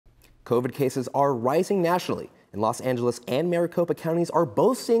COVID cases are rising nationally, and Los Angeles and Maricopa counties are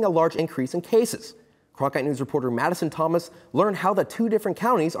both seeing a large increase in cases. Cronkite News reporter Madison Thomas learned how the two different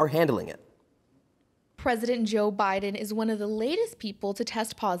counties are handling it. President Joe Biden is one of the latest people to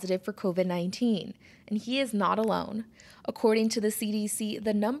test positive for COVID-19, and he is not alone. According to the CDC,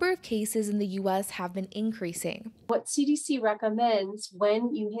 the number of cases in the U.S. have been increasing. What CDC recommends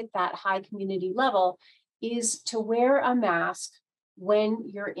when you hit that high community level is to wear a mask when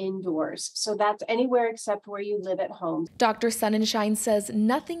you're indoors. So that's anywhere except where you live at home. Dr. Sonnenschein says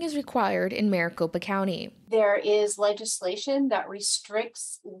nothing is required in Maricopa County. There is legislation that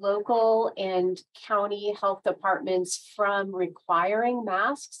restricts local and county health departments from requiring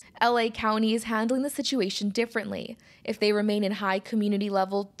masks. LA County is handling the situation differently. If they remain in high community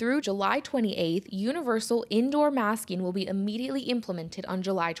level through July 28th, universal indoor masking will be immediately implemented on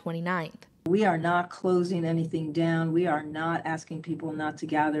July 29th. We are not closing anything down. We are not asking people not to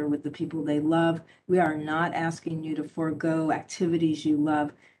gather with the people they love. We are not asking you to forego activities you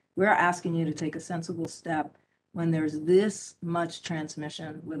love. We're asking you to take a sensible step when there's this much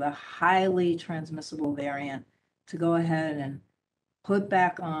transmission with a highly transmissible variant to go ahead and put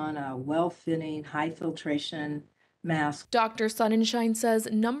back on a well-fitting, high filtration mask. Dr. Sonnenschein says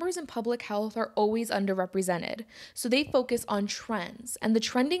numbers in public health are always underrepresented, so they focus on trends, and the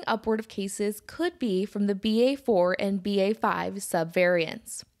trending upward of cases could be from the BA4 and BA5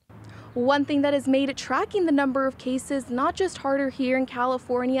 subvariants. One thing that has made tracking the number of cases not just harder here in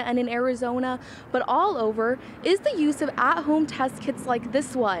California and in Arizona, but all over, is the use of at-home test kits like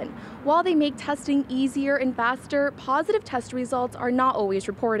this one. While they make testing easier and faster, positive test results are not always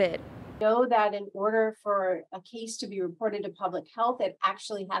reported. Know that in order for a case to be reported to public health, it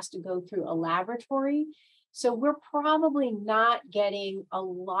actually has to go through a laboratory. So we're probably not getting a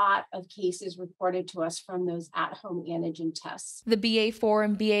lot of cases reported to us from those at-home antigen tests. The BA4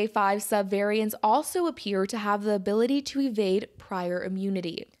 and BA5 subvariants also appear to have the ability to evade prior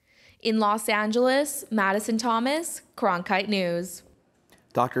immunity. In Los Angeles, Madison Thomas, Cronkite News.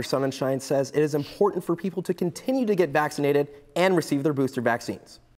 Dr. Sonnenschein says it is important for people to continue to get vaccinated and receive their booster vaccines.